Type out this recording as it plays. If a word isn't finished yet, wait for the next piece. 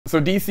So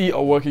DC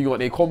are working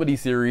on a comedy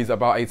series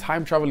about a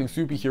time-traveling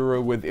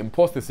superhero with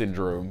imposter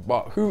syndrome,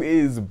 but who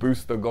is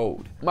Booster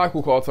Gold?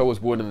 Michael Carter was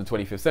born in the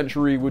 25th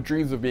century with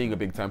dreams of being a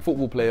big-time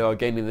football player,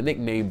 gaining the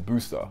nickname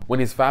Booster. When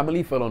his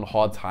family fell on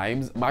hard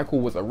times, Michael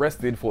was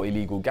arrested for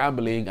illegal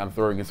gambling and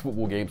throwing his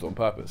football games on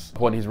purpose.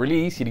 Upon his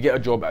release, he'd get a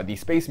job at the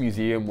Space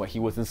Museum where he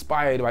was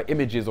inspired by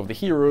images of the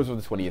heroes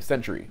of the 20th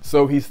century.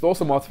 So he stole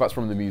some artifacts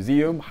from the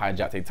museum,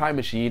 hijacked a time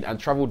machine, and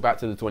traveled back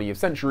to the 20th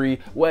century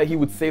where he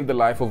would save the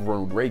life of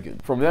Ronald Reagan.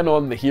 From then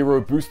on, the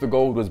hero Booster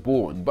Gold was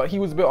born, but he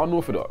was a bit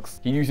unorthodox.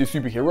 He used his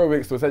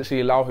superheroics to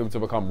essentially allow him to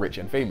become rich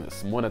and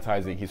famous,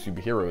 monetizing his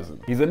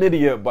superheroism. He's an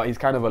idiot, but he's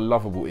kind of a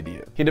lovable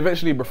idiot. He'd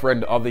eventually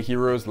befriend other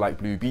heroes like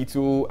Blue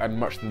Beetle, and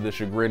much to the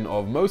chagrin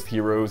of most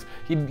heroes,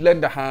 he'd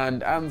lend a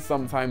hand and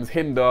sometimes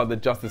hinder the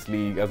Justice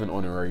League as an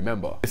honorary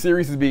member. The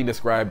series is being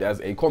described as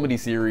a comedy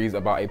series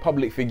about a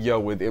public figure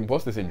with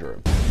imposter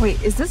syndrome.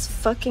 Wait, is this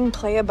fucking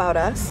play about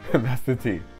us? That's the tea.